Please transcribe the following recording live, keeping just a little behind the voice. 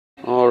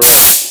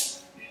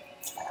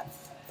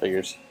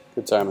Figures.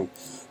 Good timing.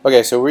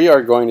 Okay, so we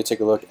are going to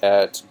take a look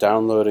at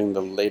downloading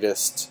the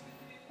latest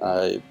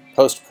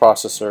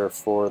post-processor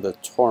for the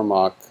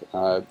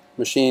Tormach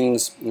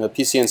machines,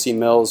 PCNC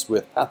mills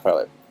with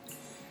PathPilot.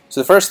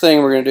 So the first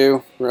thing we're going to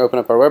do, we're going to open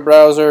up our web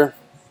browser,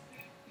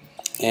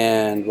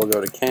 and we'll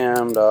go to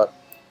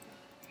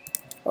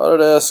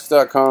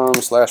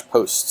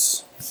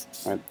cam.autodesk.com/posts.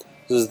 Right.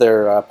 This is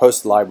their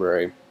post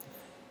library.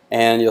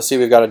 And you'll see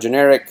we've got a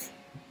generic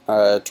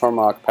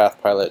Tormach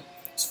PathPilot.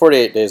 It's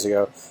 48 days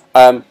ago.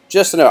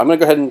 Just to know, I'm going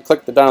to go ahead and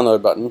click the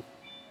download button.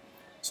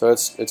 So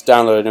it's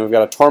downloaded, and we've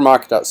got a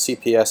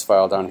tormach.cps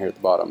file down here at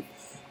the bottom.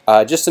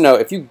 Just to know,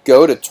 if you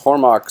go to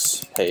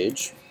Tormach's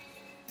page,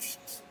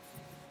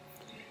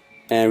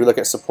 and we look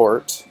at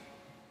support,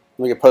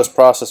 look at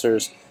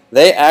post-processors,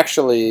 they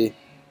actually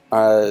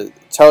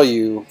tell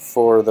you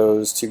for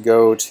those to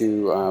go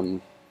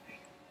to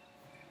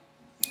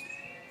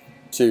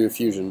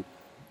Fusion.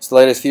 It's the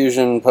latest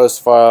Fusion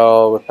post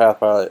file with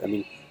PathPilot. I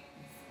mean,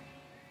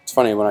 it's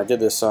funny, when I did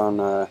this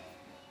on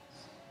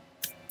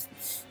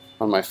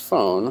my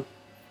phone,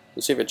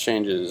 let's see if it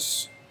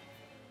changes.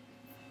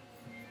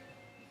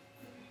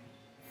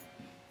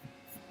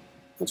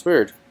 That's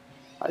weird.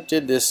 I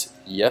did this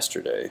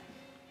yesterday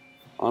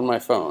on my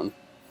phone.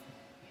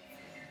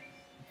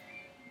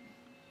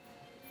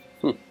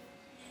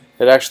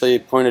 It actually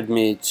pointed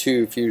me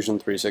to Fusion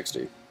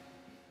 360.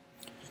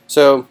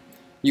 So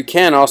you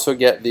can also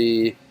get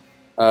the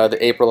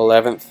April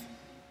 11th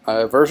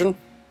version.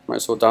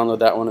 Right, so we'll download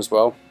that one as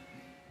well,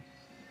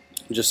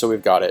 just so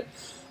we've got it.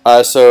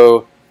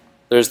 So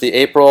there's the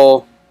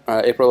April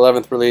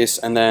 11th release,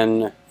 and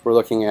then we're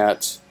looking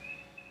at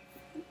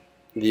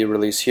the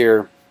release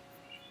here.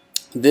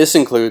 This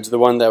includes, the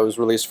one that was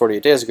released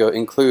 48 days ago,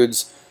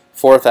 includes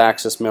 4th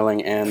axis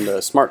milling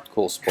and Smart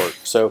Cool support.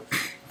 So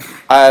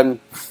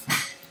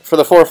for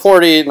the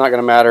 440, not going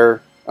to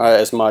matter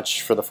as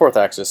much for the 4th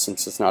axis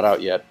since it's not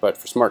out yet, but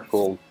for Smart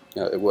Cool,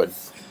 it would.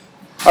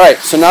 Alright,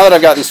 so now that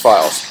I've got these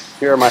files,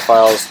 here are my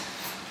files,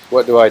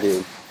 what do I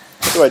do?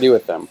 What do I do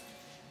with them?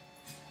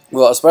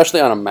 Well, especially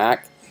on a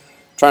Mac,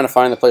 trying to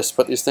find the place to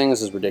put these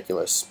things is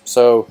ridiculous.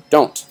 So,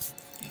 don't.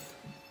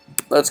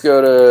 Let's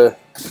go to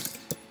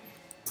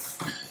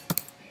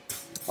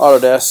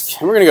Autodesk,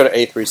 and we're going to go to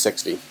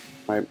A360.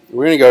 Right?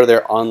 We're going to go to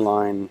their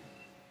online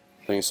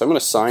thing. So I'm going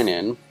to sign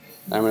in.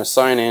 I'm going to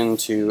sign in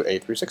to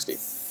A360.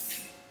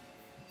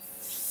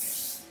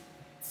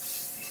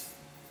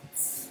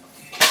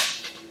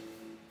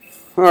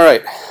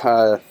 Alright,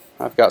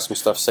 I've got some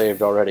stuff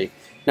saved already.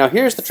 Now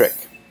here's the trick,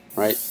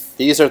 right?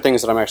 These are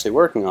things that I'm actually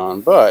working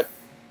on, but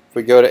if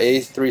we go to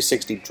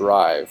A360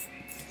 Drive,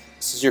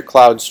 this is your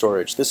cloud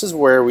storage. This is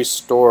where we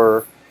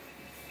store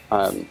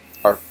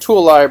our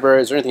tool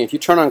libraries or anything. If you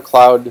turn on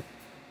cloud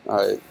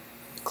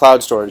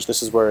storage,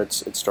 this is where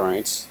it's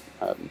storing. So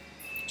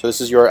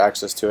this is your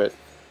access to it.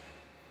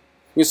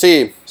 You can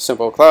see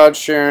simple cloud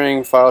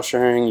sharing, file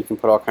sharing. You can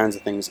put all kinds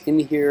of things in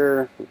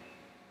here,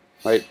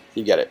 right?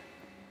 You get it.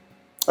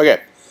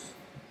 Okay,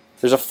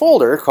 there's a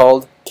folder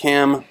called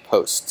Cam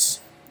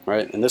Posts,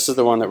 right? And this is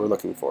the one that we're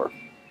looking for.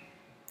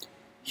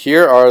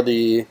 Here are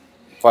the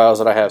files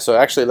that I have. So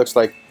actually it looks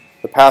like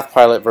the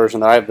PathPilot version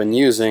that I've been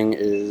using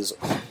is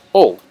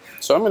old.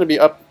 So I'm going to be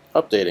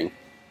updating.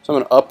 So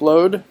I'm going to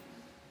upload,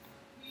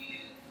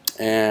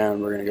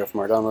 and we're going to go from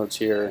our downloads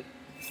here.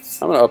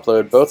 I'm going to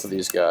upload both of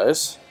these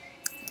guys.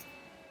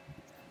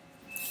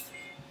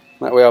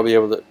 That way I'll be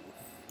able to,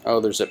 oh,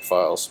 they're zip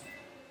files.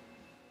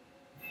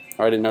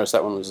 Oh, I didn't notice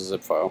that one was a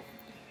zip file.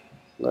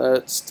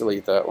 Let's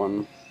delete that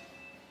one.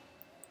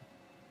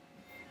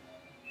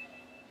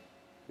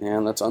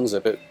 And let's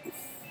unzip it.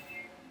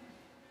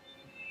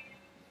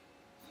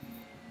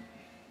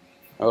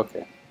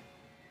 Okay.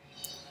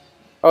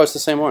 Oh, it's the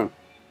same one.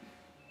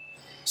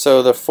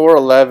 So the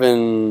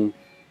 411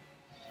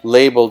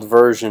 labeled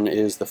version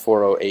is the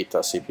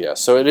 408.cps.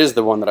 So it is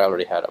the one that I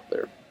already had up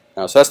there.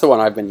 So that's the one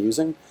I've been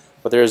using,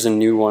 but there is a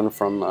new one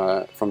from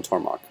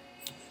Tormach.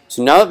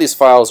 So now that these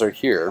files are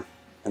here,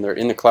 and they're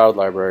in the cloud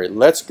library,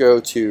 let's go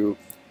to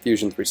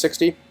Fusion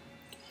 360,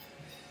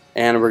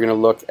 and we're going to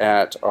look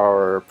at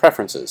our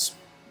preferences.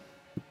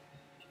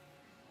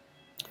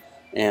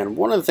 And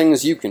one of the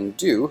things you can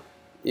do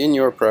in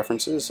your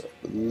preferences, I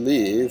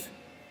believe,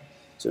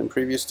 is it in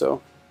preview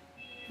still?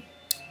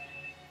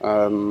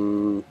 I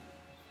don't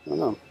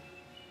know.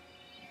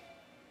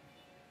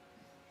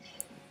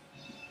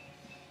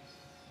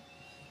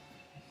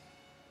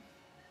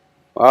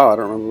 Wow, I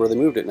don't remember where they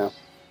moved it now.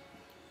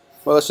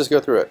 Well, let's just go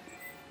through it.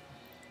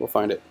 We'll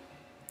find it.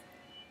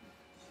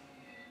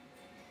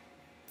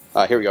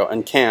 Here we go.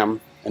 And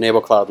CAM,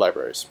 enable cloud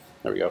libraries.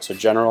 There we go. So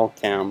general,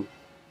 CAM,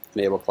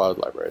 enable cloud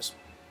libraries.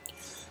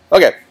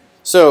 Okay,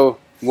 so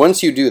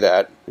once you do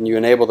that, and you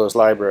enable those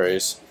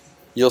libraries,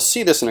 you'll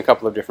see this in a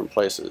couple of different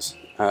places.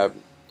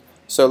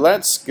 So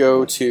let's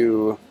go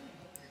to,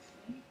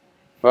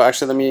 well,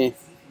 actually,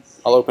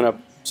 I'll open up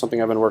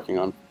something I've been working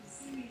on.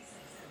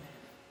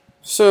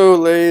 So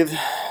lathe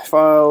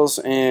files,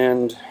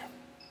 and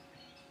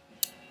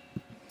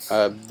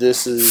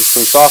This is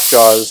some soft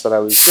jaws that I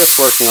was just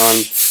working on,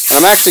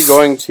 and I'm actually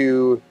going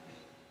to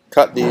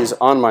cut these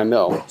on my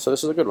mill. So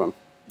this is a good one.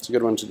 It's a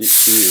good one to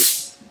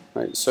use.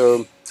 Right,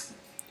 so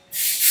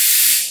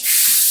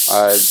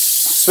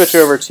switch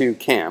over to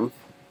cam. And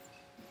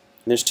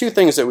there's two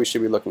things that we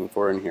should be looking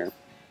for in here.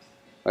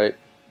 Right?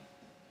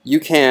 You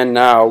can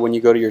now, when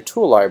you go to your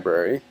tool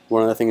library,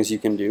 one of the things you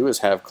can do is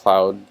have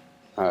cloud.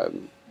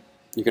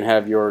 You can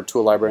have your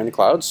tool library in the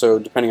cloud. So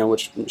depending on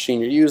which machine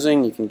you're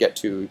using, you can get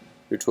to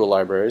your tool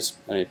libraries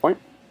at any point.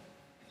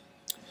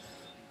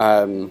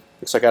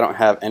 Looks like I don't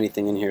have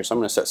anything in here, so I'm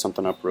going to set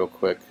something up real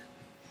quick.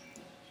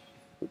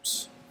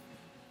 Oops.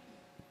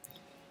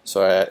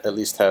 So I at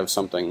least have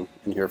something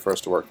in here for us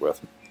to work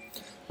with.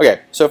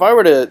 Okay, so if I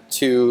were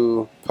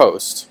to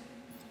post,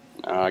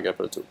 I got to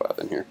put a toolpath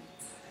in here.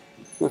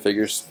 No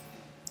figures.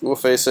 We'll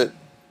face it.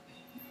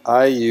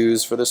 I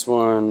use for this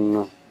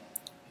one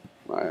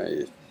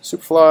my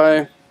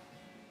Superfly.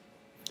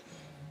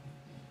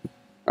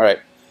 All right,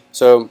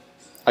 so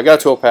I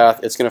got a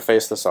toolpath. It's going to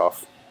face this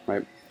off,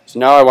 right? So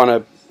now I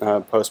want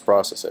to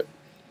post-process it.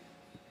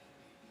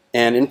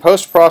 And in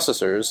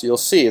post-processors, you'll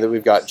see that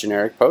we've got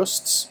generic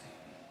posts.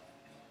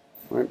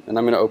 Right? And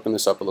I'm going to open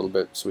this up a little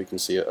bit so we can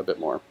see it a bit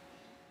more.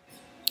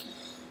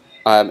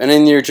 And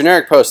in your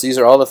generic posts, these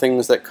are all the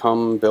things that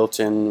come built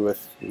in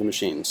with the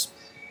machines,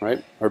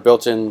 right? Or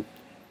built in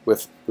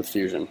with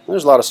Fusion.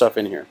 There's a lot of stuff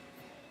in here.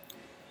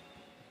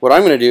 What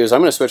I'm going to do is I'm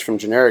going to switch from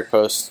generic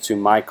posts to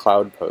my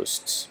cloud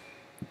posts.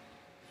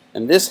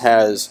 And this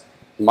has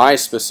my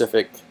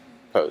specific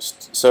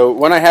post. So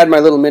when I had my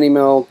little mini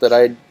mill that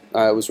I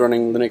was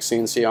running Linux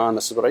CNC on,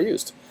 this is what I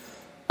used.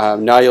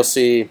 Now you'll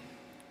see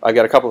I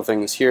got a couple of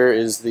things. Here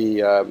is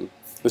the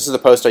this is the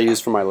post I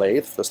used for my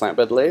lathe, the slant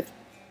bed lathe.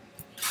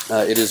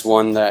 It is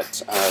one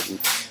that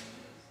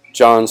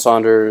John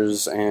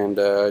Saunders and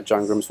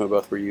John Grimsma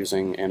both were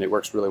using, and it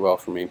works really well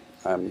for me.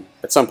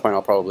 At some point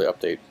I'll probably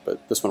update,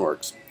 but this one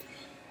works.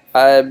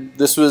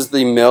 This was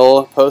the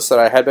mill post that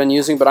I had been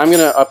using, but I'm going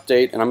to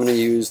update and I'm going to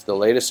use the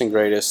latest and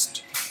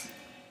greatest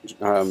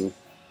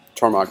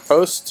Tormach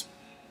post.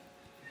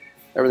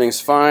 Everything's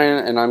fine,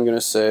 and I'm going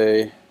to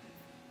say,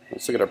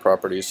 let's look at our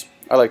properties.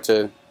 I like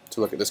to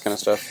look at this kind of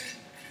stuff.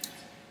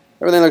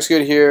 Everything looks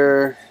good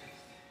here.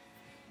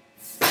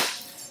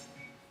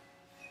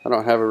 I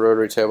don't have a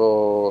rotary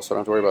table, so I don't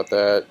have to worry about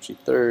that.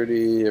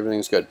 G30,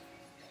 everything's good.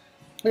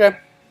 Okay.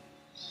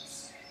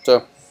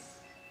 So,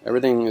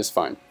 everything is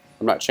fine.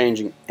 I'm not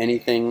changing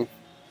anything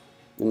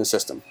in the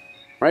system,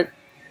 right?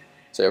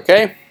 Say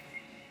OK.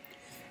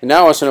 And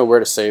now I want to know where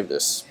to save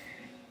this.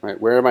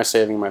 Right? Where am I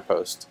saving my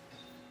post?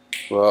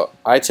 Well,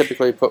 I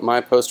typically put my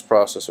post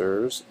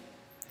processors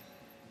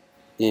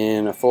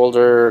in a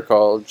folder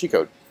called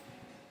G-code.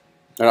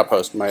 Or not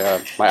post,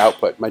 my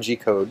output. My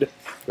G-code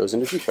goes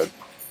into G-code.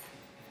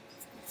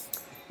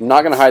 I'm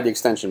not going to hide the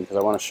extension because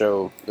I want to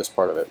show this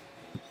part of it.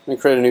 I'm going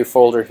to create a new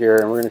folder here,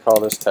 and we're going to call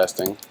this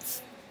testing.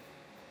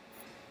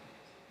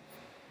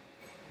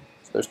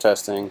 So there's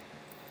testing.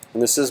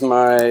 And this is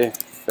my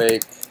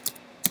fake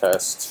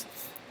test.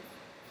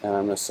 And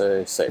I'm going to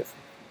say save.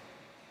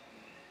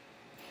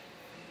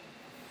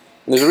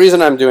 And there's a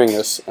reason I'm doing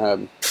this,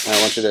 and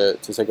I want you to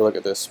take a look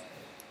at this,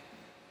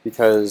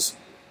 because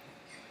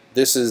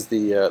this is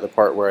the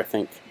part where I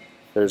think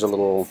there's a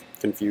little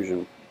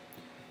confusion.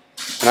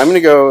 And I'm going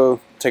to go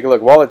take a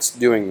look. While it's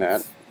doing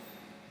that,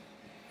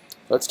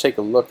 let's take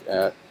a look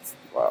at,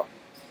 wow.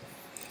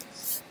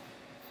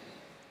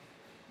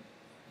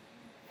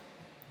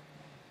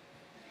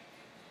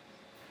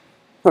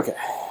 Okay.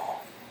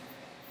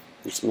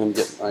 Just going to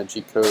get my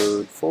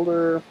G-code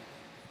folder.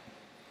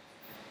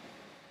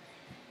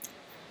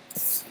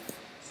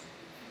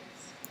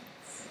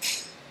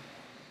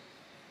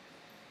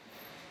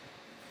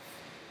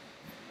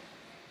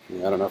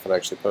 I don't know if it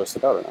actually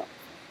posted out or not.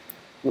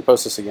 I'm going to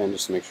post this again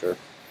just to make sure.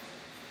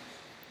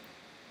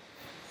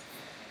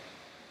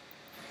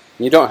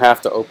 You don't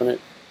have to open it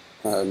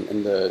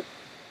in the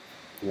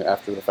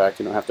after the fact.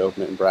 You don't have to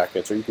open it in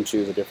brackets, or you can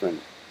choose a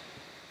different.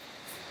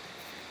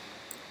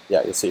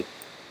 Yeah, you'll see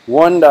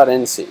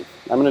 1.nc.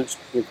 I'm going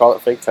to call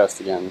it fake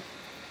test again.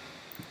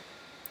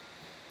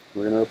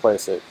 We're going to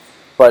replace it.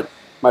 But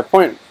my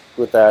point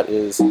with that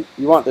is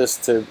you want this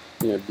to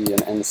be an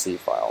NC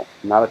file,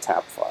 not a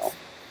TAP file.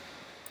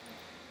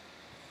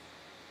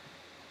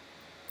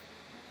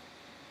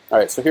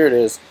 Alright, so here it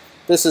is.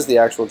 This is the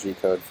actual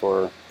G-code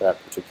for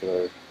that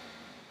particular,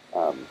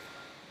 for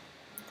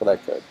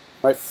that code,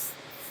 right?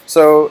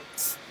 So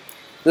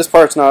this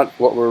part's not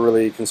what we're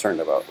really concerned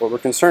about. What we're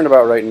concerned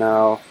about right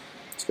now,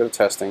 let's go to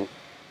testing,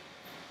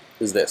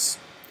 is this.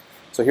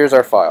 So here's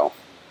our file,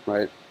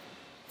 right?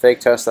 Fake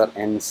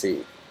test.nc.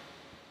 You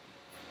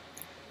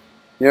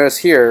notice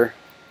here,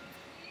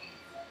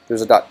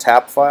 there's a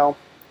 .tap file.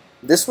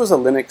 This was a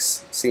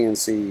Linux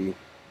CNC.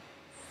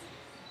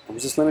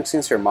 Was this Linux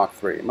CNC or Mach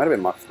 3? It might have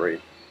been Mach 3.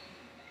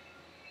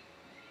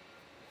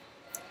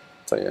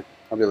 I'll be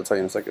able to tell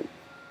you in a second.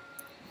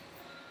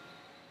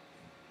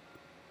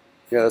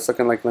 Yeah, that's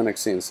looking like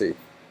Linux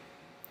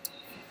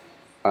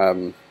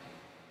CNC.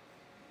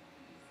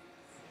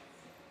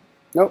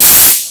 Nope.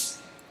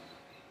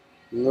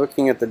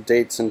 Looking at the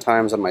dates and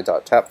times on my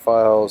 .tap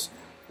files,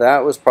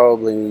 that was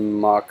probably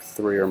Mach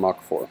 3 or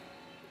Mach 4.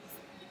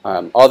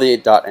 All the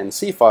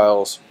 .nc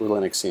files were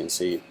Linux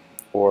CNC,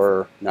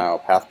 or now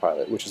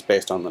PathPilot, which is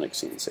based on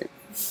Linux CNC.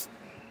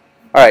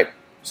 Alright,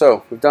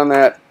 so we've done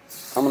that.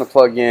 I'm going to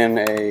plug in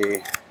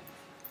a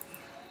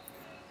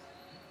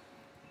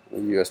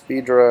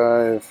USB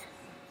drive.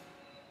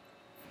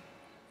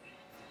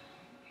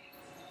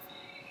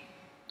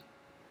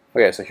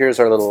 Okay, so here's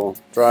our little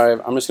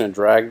drive. I'm just going to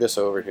drag this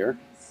over here.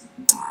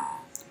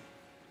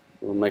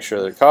 We'll make sure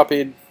that it's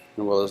copied,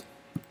 and we'll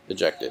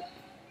eject it.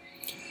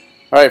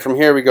 Alright, from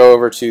here we go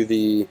over to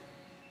the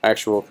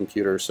actual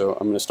computer, so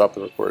I'm going to stop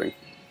the recording.